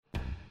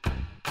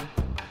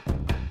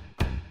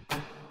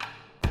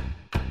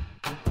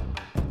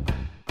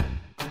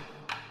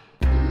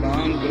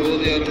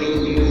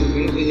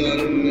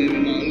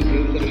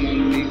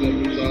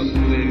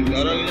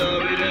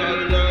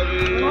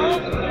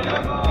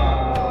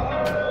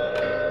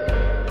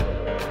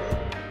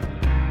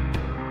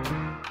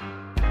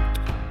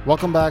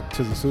Welcome back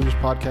to the Suraj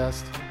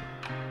Podcast.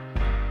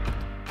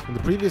 In the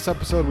previous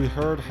episode, we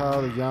heard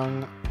how the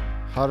young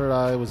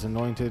Harirai was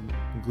anointed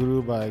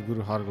Guru by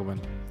Guru Hargobind.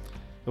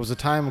 It was a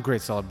time of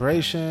great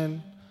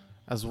celebration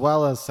as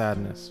well as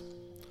sadness.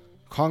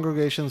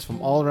 Congregations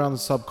from all around the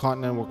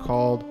subcontinent were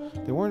called.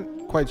 They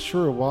weren't quite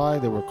sure why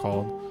they were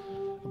called,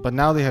 but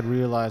now they had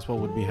realized what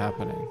would be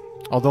happening.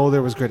 Although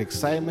there was great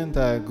excitement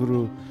that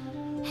Guru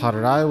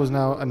Harirai was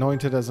now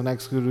anointed as the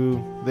next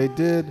Guru, they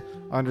did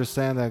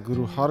understand that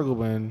Guru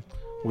Hargobind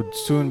would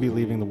soon be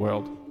leaving the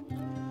world.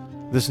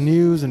 This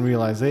news and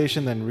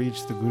realization then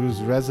reached the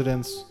Guru's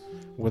residence,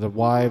 where the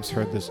wives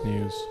heard this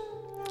news.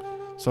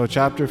 So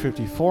chapter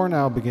 54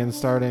 now begins,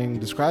 starting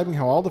describing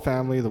how all the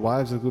family, the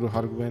wives of Guru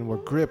Hargobind, were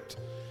gripped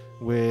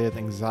with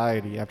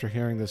anxiety after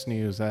hearing this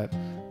news that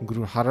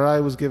Guru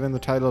Harirai was given the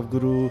title of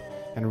Guru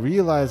and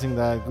realizing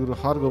that Guru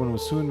Hargobind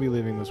would soon be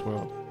leaving this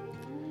world.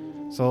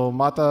 So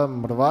Mata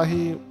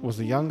Marwahi was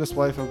the youngest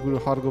wife of Guru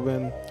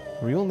Hargobind.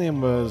 Her real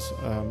name was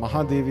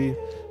Mahadevi,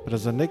 but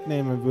as a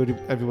nickname,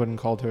 everyone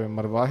called her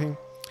Marwahi.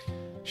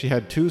 She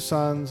had two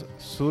sons,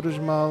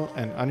 Surajmal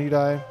and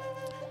Anirai.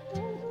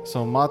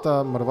 So Mata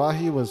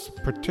Marwahi was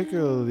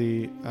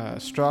particularly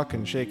struck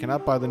and shaken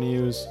up by the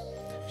news.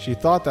 She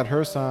thought that her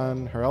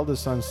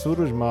eldest son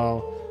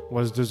Surajmal,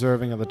 was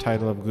deserving of the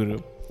title of Guru,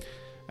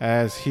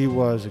 as he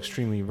was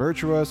extremely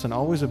virtuous and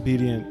always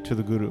obedient to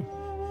the Guru.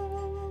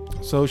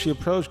 So she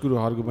approached Guru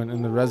Hargobind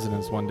in the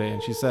residence one day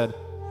and she said,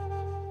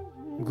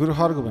 "Guru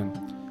Hargobind,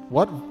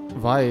 what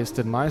vice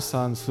did my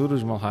son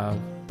Surajmal have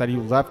that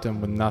you left him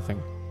with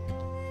nothing?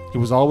 He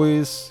was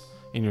always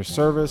in your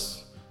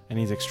service and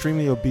he's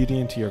extremely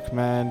obedient to your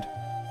command.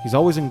 He's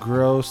always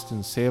engrossed in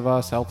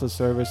seva, selfless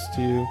service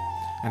to you,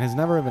 and has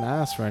never even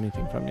asked for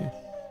anything from you.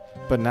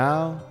 But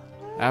now,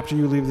 after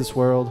you leave this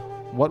world,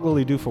 what will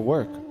he do for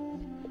work?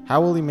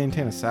 How will he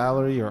maintain a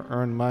salary or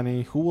earn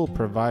money? Who will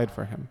provide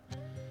for him?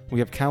 We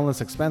have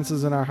countless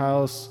expenses in our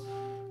house,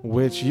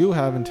 which you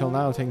have until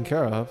now taken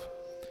care of.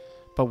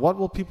 But what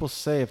will people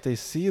say if they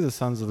see the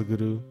sons of the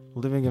Guru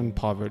living in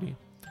poverty?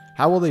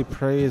 How will they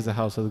praise the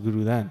house of the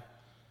Guru then?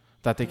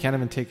 That they can't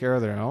even take care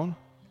of their own?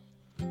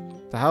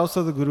 The house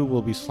of the Guru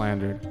will be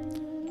slandered.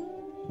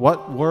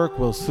 What work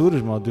will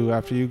Surajmal do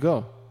after you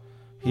go?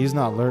 He's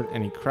not learnt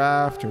any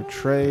craft or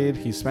trade.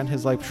 He spent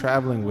his life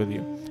traveling with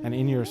you and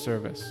in your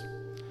service.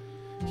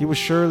 He was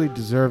surely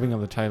deserving of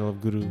the title of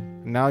Guru.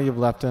 Now you've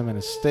left him in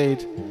a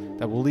state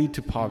that will lead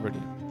to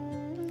poverty.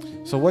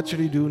 So what should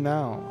he do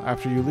now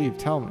after you leave?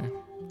 Tell me.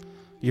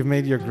 You've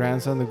made your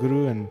grandson the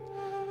Guru, and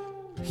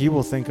he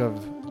will think of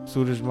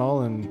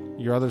Surajmal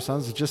and your other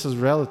sons just as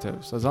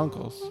relatives, as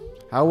uncles.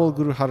 How will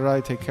Guru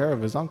Harirai take care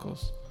of his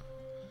uncles?"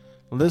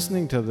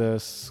 Listening to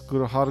this,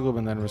 Guru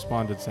Hargobind then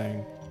responded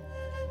saying,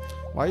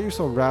 "Why are you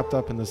so wrapped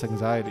up in this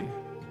anxiety?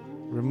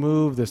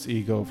 Remove this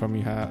ego from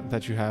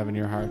that you have in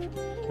your heart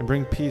and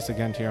bring peace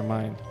again to your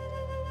mind.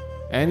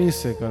 Any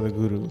Sikh of the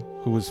Guru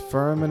who is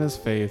firm in his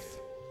faith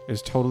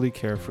is totally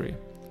carefree.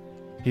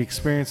 He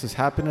experiences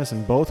happiness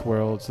in both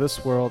worlds,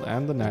 this world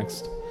and the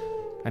next,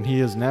 and he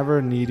is never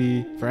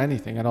needy for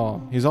anything at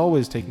all. He's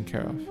always taken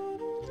care of.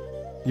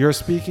 You're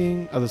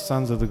speaking of the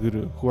sons of the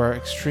Guru who are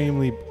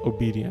extremely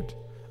obedient.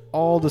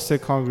 All the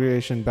Sikh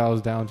congregation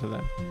bows down to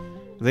them.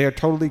 They are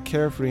totally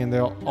carefree and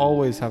they'll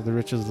always have the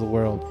riches of the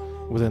world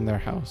within their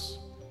house.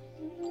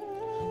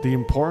 The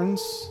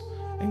importance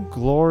and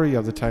glory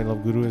of the title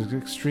of Guru is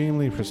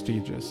extremely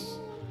prestigious.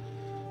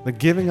 The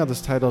giving of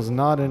this title is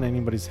not in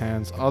anybody's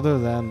hands other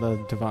than the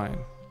divine.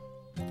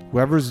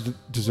 Whoever is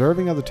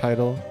deserving of the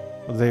title,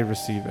 they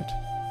receive it.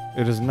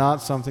 It is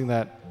not something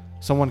that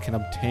someone can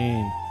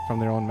obtain from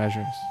their own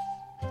measures.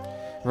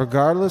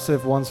 Regardless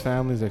if one's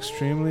family is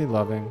extremely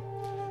loving,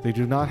 they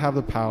do not have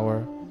the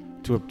power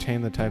to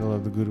obtain the title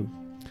of the Guru.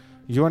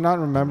 You are not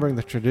remembering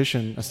the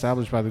tradition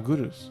established by the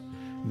Gurus.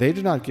 They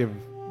did not give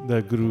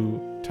the Guru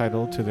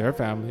title to their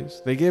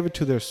families. They gave it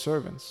to their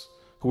servants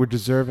who were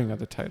deserving of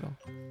the title.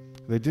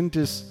 They didn't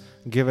just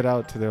give it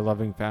out to their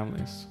loving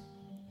families."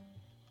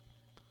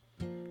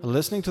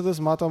 Listening to this,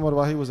 Mata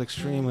Marwahi was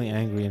extremely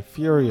angry and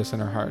furious in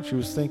her heart. She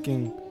was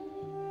thinking,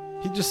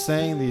 he's just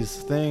saying these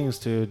things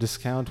to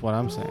discount what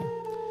I'm saying.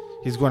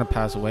 He's going to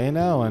pass away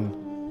now and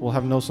we'll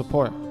have no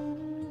support.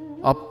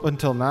 Up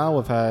until now,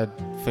 we've had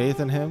faith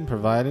in him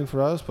providing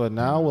for us, but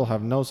now we'll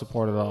have no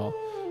support at all.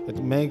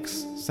 It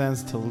makes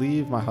sense to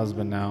leave my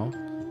husband now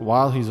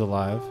while he's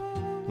alive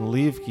and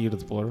leave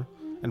Kirtpur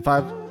and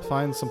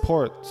find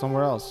support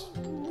somewhere else.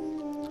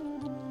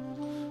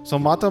 So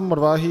Mata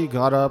Marwahi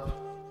got up,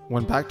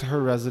 went back to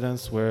her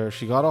residence where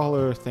she got all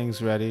her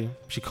things ready.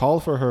 She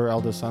called for her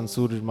eldest son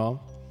Surajmal.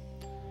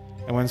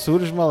 And when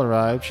Surajmal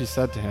arrived, she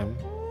said to him,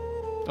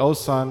 "O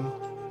son,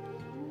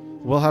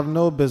 we'll have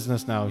no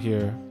business now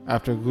here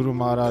after Guru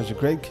Maharaj, the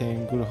great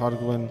king, Guru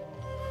Hargobind,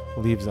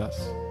 leaves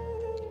us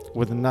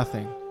with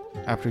nothing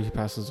after he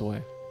passes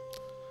away.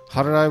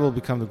 Harirai will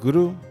become the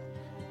Guru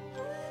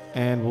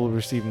and will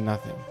receive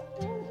nothing.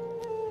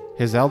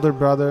 His elder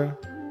brother,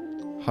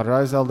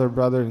 Harirai's elder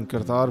brother in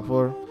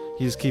Kartarpur,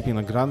 he's keeping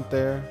the Granth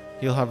there.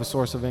 He'll have a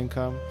source of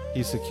income.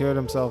 He's secured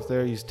himself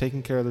there. He's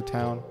taking care of the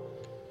town.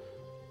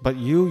 But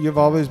you've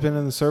always been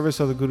in the service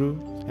of the Guru.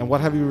 And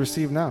what have you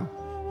received now?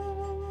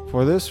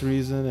 For this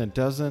reason, it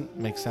doesn't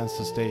make sense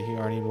to stay here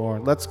anymore.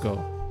 Let's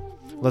go.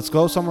 Let's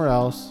go somewhere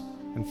else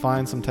and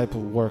find some type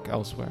of work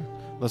elsewhere.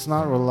 Let's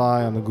not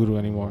rely on the Guru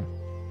anymore.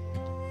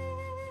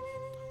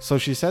 So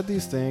she said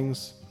these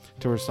things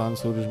to her son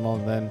Surajmal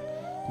and then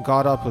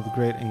got up with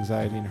great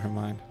anxiety in her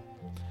mind.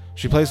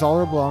 She placed all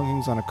her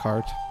belongings on a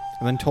cart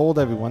and then told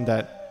everyone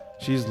that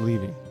she's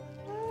leaving.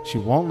 She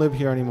won't live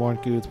here anymore in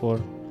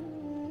Kiritpur,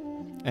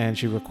 and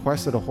she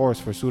requested a horse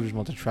for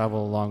Surajmal to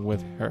travel along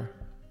with her.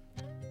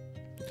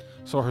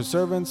 So her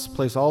servants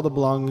placed all the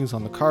belongings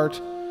on the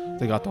cart,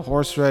 they got the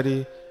horse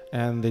ready,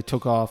 and they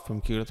took off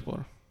from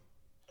Kiritpur.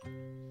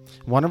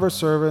 One of her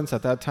servants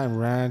at that time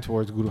ran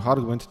towards Guru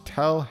Hargobind to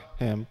tell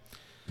him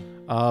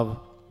of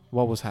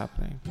what was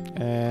happening.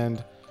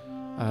 And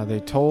they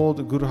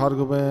told Guru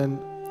Hargobind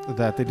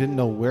that they didn't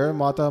know where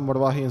Mata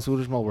Marwahi and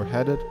Surajmal were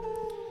headed.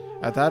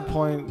 At that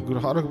point, Guru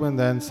Hargobind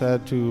then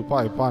said to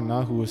Bhai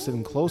Panna, who was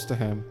sitting close to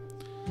him,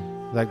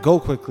 that go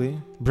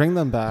quickly, bring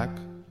them back,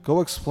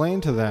 go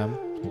explain to them,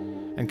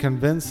 and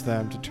convince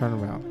them to turn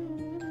around.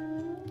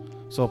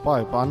 So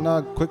Bhai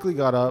Panna quickly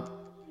got up.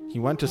 He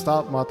went to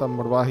stop Mata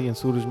Marwahi and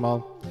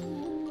Surajmal.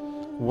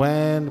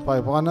 When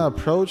Bhai Panna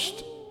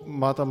approached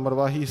Mata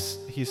Marwahi,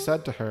 he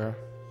said to her,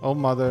 "O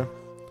mother,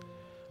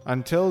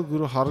 until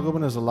Guru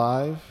Hargobind is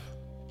alive,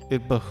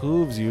 it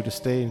behooves you to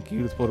stay in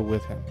Kiritpur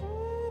with him.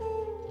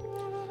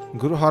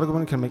 Guru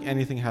Hargobind can make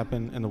anything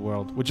happen in the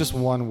world with just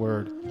one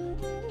word.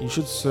 You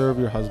should serve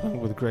your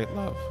husband with great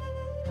love.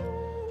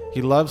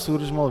 He loves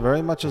Surajmal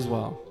very much as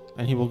well,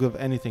 and he will give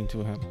anything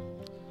to him,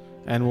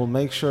 and will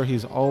make sure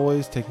he's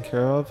always taken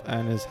care of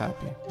and is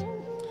happy.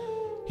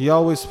 He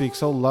always speaks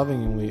so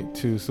lovingly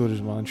to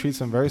Surajmal and treats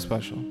him very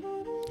special.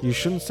 You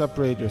shouldn't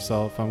separate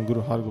yourself from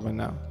Guru Hargobind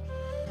now,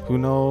 who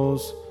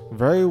knows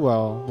very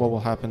well what will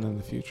happen in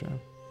the future.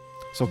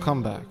 So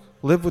come back,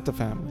 live with the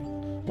family.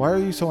 Why are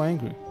you so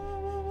angry?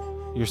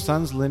 Your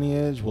son's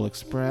lineage will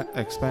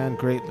expand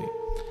greatly.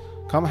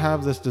 Come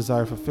have this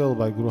desire fulfilled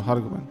by Guru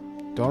Hargobind.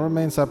 Don't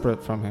remain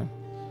separate from him.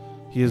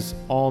 He is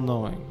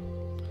all-knowing.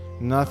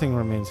 Nothing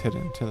remains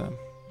hidden to them."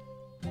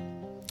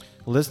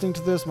 Listening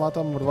to this, Mata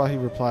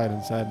Marwahi replied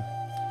and said,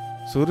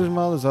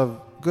 "Surajmal is of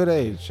good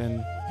age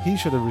and he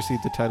should have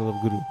received the title of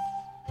Guru.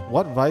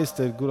 What vice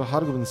did Guru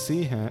Hargobind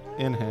see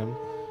in him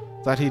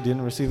that he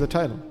didn't receive the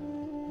title?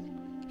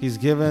 He's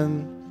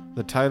given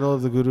the title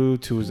of the Guru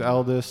to his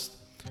eldest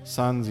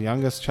son's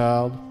youngest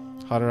child,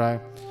 Harirai,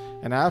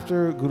 and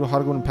after Guru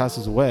Hargobind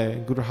passes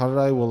away, Guru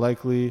Harirai will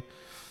likely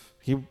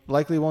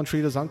won't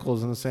treat his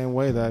uncles in the same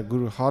way that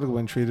Guru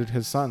Hargobind treated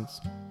his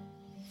sons.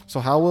 So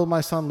how will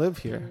my son live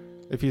here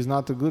if he's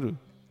not the Guru?"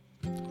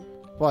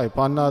 Bhai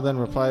Panna then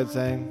replied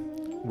saying,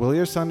 "Will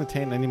your son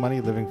attain any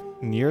money living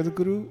near the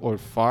Guru or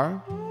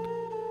far?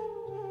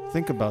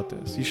 Think about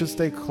this. You should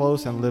stay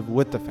close and live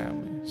with the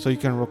family, so you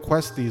can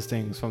request these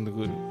things from the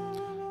Guru.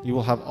 You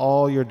will have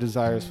all your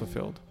desires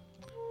fulfilled."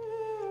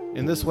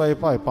 In this way,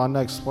 Bhai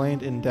Panna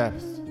explained in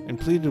depth and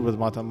pleaded with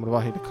Mata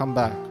Marwahi to come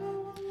back,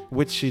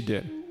 which she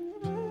did.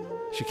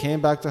 She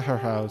came back to her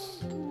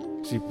house.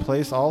 She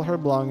placed all her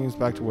belongings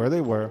back to where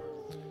they were.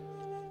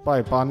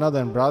 Bhai Panna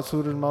then brought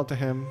Surajmal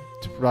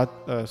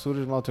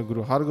to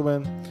Guru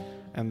Hargobind,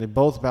 and they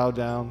both bowed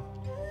down.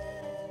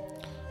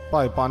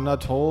 Bhai Panna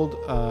told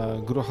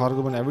Guru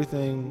Hargobind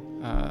everything,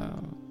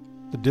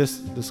 the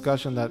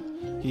discussion that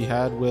he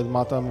had with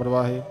Mata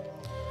Marwahi,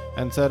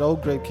 and said, "O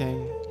great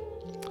king,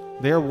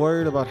 they are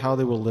worried about how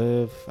they will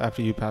live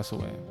after you pass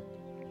away."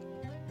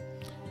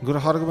 Guru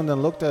Hargobind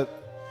then looked at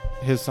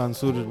his son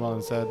Surajmal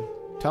and said,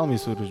 "Tell me,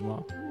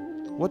 Surajmal,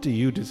 what do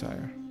you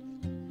desire?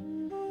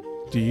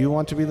 Do you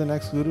want to be the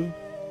next Guru?"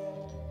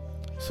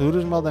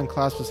 Surajmal then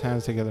clasped his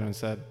hands together and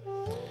said,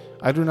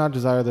 "I do not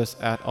desire this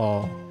at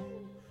all.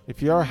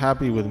 If you are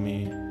happy with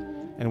me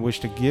and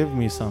wish to give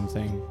me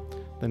something,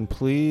 then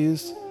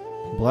please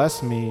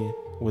bless me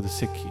with a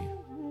Sikhi.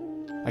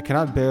 I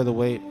cannot bear the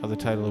weight of the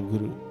title of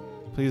Guru.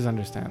 Please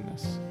understand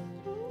this."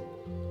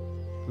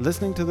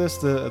 Listening to this,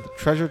 the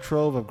treasure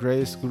trove of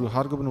grace, Guru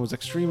Hargobind was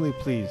extremely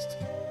pleased,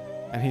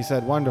 and he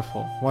said,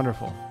 "Wonderful,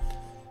 wonderful.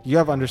 You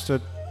have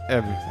understood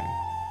everything.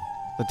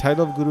 The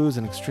title of Guru is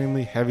an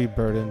extremely heavy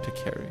burden to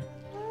carry.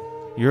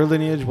 Your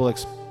lineage will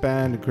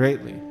expand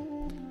greatly,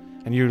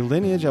 and your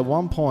lineage at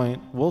one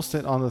point will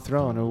sit on the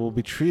throne and will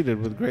be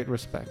treated with great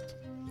respect.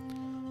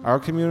 Our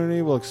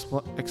community will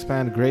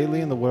expand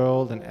greatly in the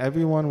world, and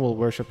everyone will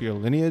worship your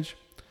lineage.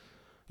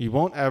 You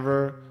won't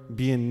ever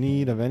be in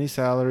need of any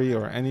salary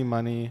or any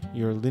money.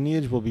 Your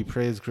lineage will be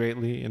praised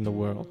greatly in the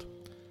world.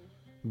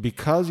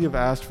 Because you've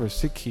asked for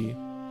Sikhi,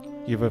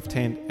 you've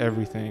obtained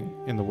everything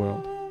in the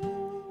world."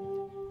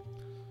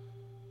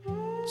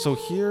 So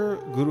here,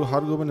 Guru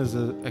Hargobind is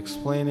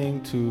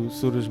explaining to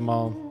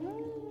Surajmal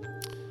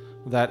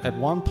that at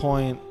one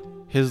point,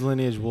 his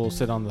lineage will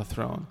sit on the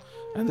throne.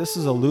 And this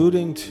is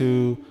alluding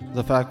to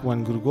the fact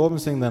when Guru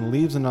Gobind Singh then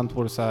leaves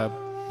Anandpur Sahib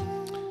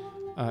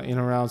in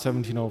around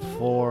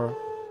 1704,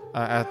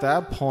 At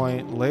that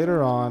point,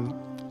 later on,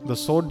 the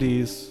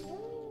Sodis,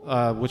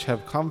 which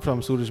have come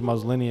from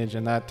Surajmal's lineage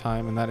in that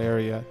time, in that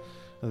area,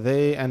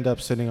 they end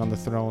up sitting on the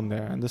throne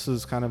there. And this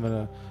is kind of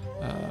a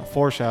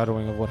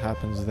foreshadowing of what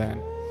happens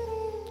then.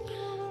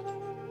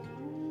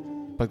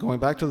 But going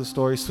back to the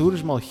story,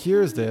 Surajmal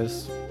hears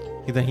this.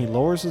 Then he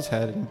lowers his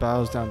head and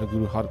bows down to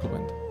Guru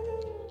Hargobind.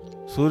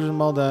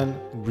 Surajmal then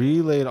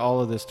relayed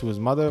all of this to his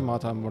mother,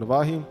 Mata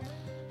Murvahi,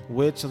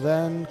 which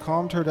then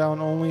calmed her down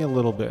only a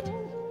little bit.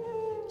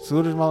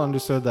 Surajmal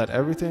understood that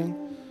everything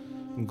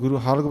Guru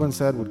Hargobind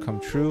said would come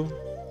true,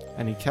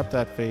 and he kept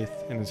that faith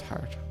in his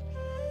heart.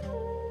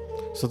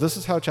 So this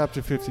is how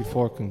chapter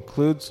 54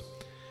 concludes.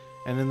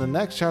 And in the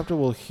next chapter,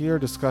 we'll hear a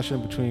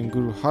discussion between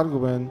Guru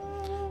Hargobind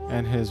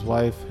and his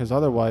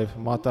other wife,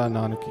 Mata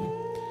Nanaki.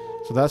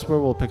 So that's where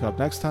we'll pick up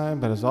next time.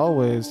 But as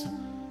always,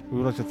 we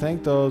would like to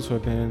thank those who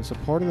have been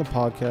supporting the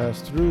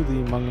podcast through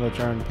the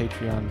Mangalacharan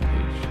Patreon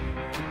page.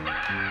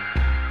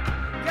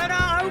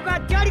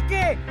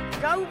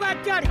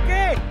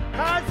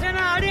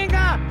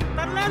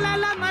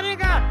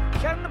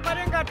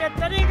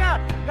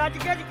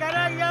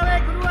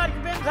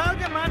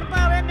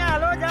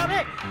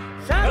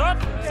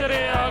 Sat Sri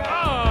Akal.